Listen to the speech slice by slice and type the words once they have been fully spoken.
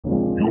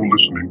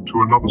listening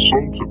to another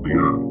Salt of the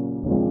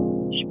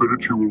Earth,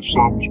 Spiritual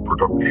Psalms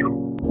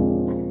production.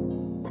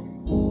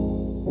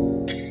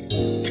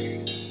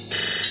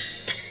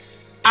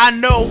 I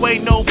know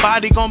ain't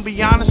nobody gonna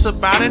be honest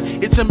about it.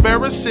 It's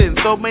embarrassing,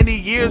 so many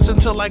years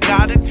until I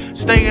got it.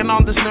 Staying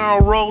on this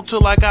narrow road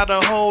till I got a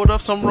hold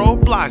of some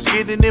roadblocks.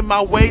 Getting in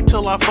my way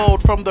till I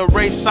fold from the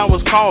race I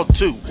was called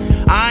to.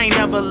 I ain't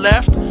never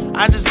left,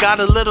 I just got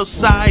a little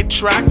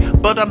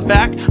sidetracked. But I'm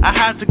back, I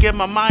had to get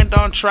my mind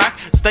on track.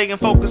 Staying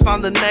focused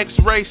on the next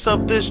race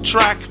of this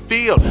track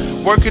field.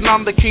 Working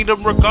on the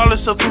kingdom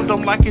regardless of who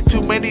don't like it.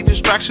 Too many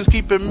distractions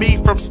keeping me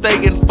from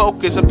staying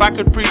focused. If I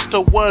could preach to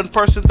one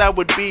person, that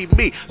would be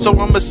me. So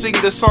I'ma sing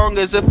this song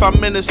as if I'm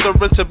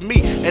ministering to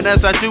me. And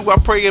as I do, I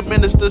pray it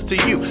ministers to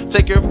you.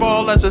 Take your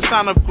fall as a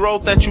sign of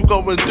growth that you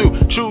going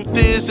through. Truth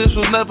is, this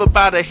was never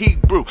about a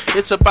Hebrew.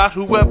 It's about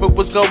whoever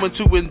was going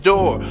to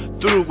endure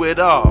through it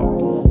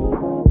all.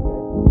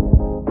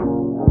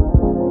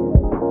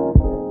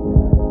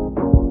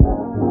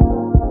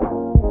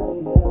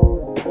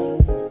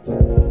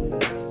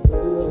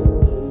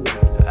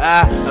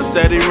 I'm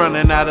steady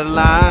running out of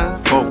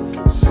line.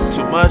 Focus.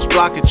 Too much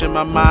blockage in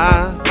my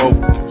mind.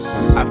 Focus.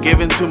 I've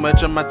given too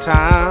much of my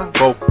time.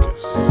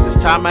 Focus. This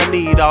time I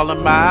need all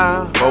of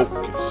my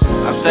focus.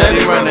 I'm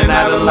steady running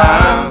out of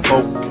line.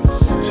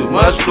 Focus. Too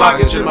much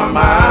blockage in my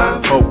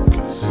mind.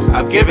 Focus.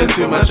 I've given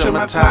too much of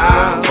my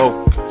time.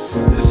 Focus.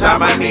 This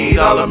time I need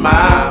all of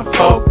my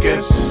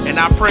focus. And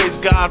I praise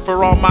God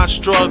for all my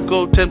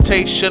struggle.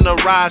 Temptation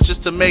arise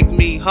just to make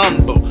me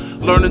humble.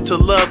 Learning to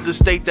love the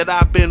state that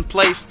I've been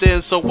placed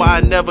in, so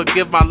I never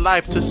give my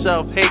life to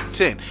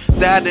self-hating.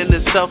 That in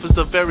itself is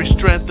the very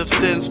strength of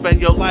sin.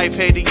 Spend your life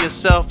hating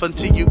yourself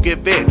until you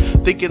give in,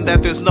 thinking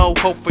that there's no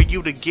hope for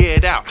you to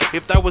get out.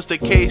 If that was the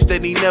case,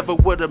 then he never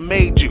would have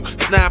made you.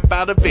 Snap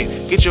out of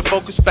it, get your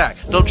focus back.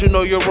 Don't you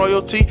know your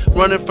royalty?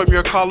 Running from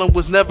your calling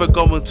was never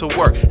going to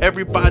work.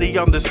 Everybody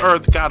on this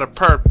earth got a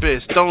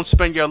purpose. Don't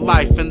spend your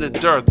life in the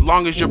dirt.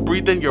 Long as you're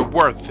breathing, you're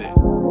worth it.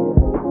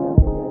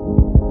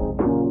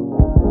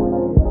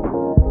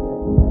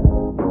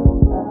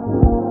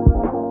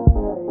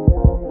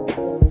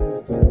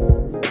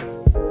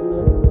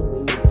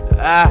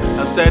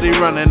 I'm steady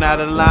running out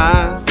of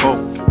line.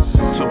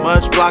 Focus. Too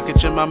much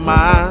blockage in my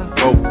mind.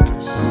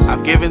 Focus.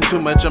 I've given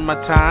too much of my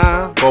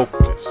time.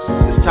 Focus.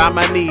 This time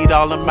I need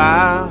all of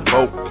my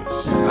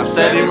focus. I'm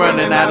steady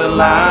running out of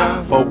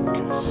line.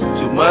 Focus.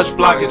 Too much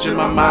blockage in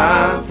my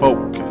mind.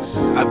 Focus.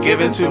 I've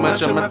given too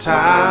much of my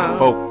time.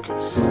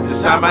 Focus.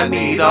 This time I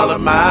need all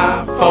of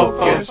my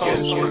focus.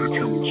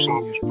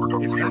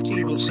 If that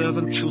evil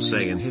servant shall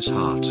say in his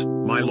heart,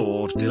 My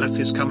Lord death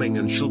is coming,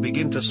 and shall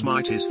begin to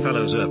smite his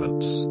fellow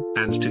servants,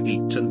 and to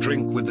eat and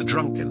drink with the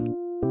drunken,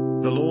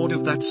 the Lord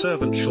of that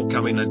servant shall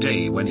come in a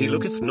day when he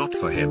looketh not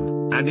for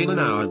him, and in an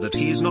hour that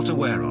he is not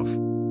aware of,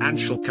 and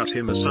shall cut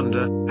him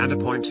asunder, and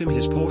appoint him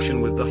his portion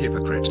with the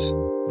hypocrites.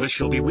 There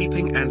shall be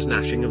weeping and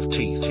gnashing of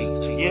teeth.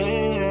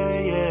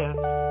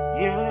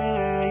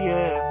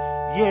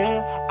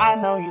 Yeah, I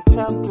know you're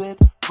tempted,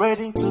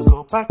 ready to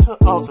go back to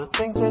all the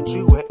things that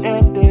you had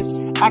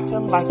ended.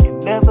 Acting like you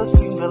never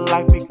seen the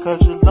light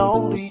because you're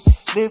lonely.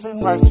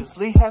 Living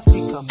righteously has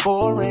become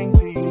boring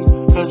to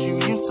you, cause you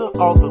used to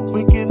all the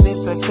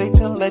wickedness that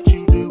Satan let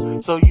you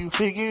do. So you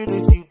figured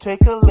if you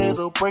take a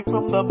little break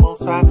from the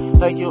Most High,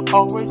 that you'll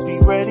always be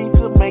ready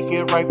to make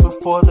it right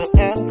before the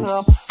end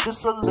come.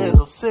 Just a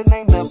little sin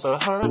ain't never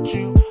hurt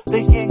you,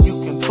 thinking you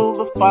can fool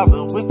the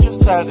Father with your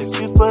sad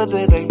excuse, but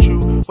it ain't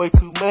true. Way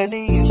too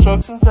many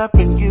instructions have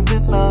been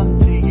given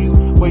unto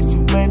you. Way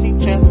too many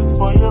chances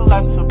for your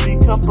life to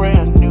become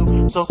brand new.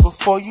 So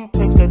before you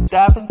take a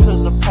dive into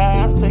the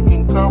past, take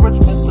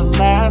encouragement to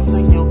last,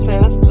 and you'll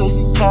test till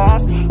you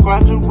pass.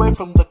 Graduate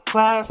from the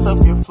class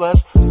of your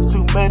flesh.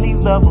 Too many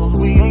levels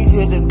we ain't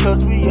hidden,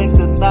 cause we ain't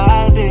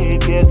denied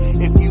it yet.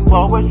 If you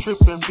always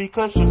tripping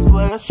because your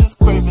flesh is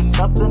craving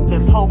nothing,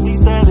 then homie,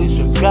 that is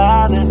your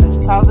God, and it's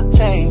time to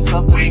change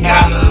something. We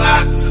got a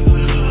lot to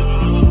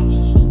lose.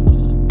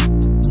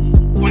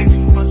 Way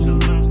too much to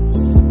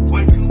lose.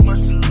 Way too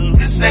much to lose.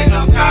 This ain't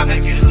no time to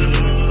get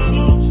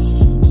loose.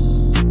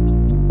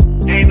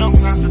 Ain't no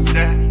time for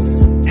that.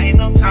 Ain't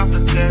no time for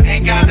that.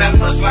 Ain't got that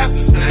much life to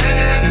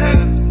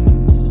spend.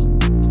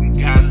 We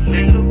got a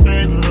little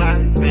bit of life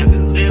and a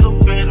little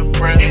bit of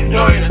breath.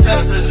 Enjoy your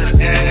test to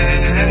the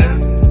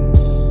end.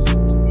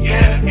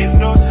 Yeah,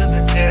 endure to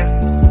the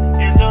end.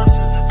 Endure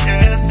to the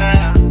end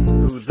now.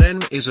 Who then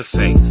is a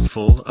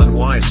faithful and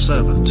wise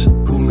servant,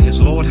 whom his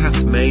Lord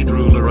hath made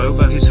ruler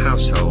over his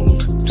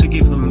household, to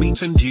give them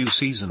meat in due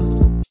season?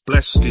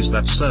 Blessed is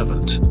that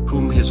servant,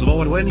 whom his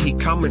Lord when he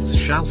cometh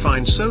shall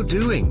find so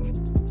doing.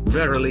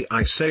 Verily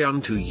I say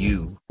unto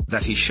you,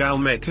 that he shall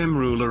make him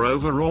ruler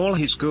over all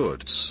his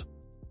goods.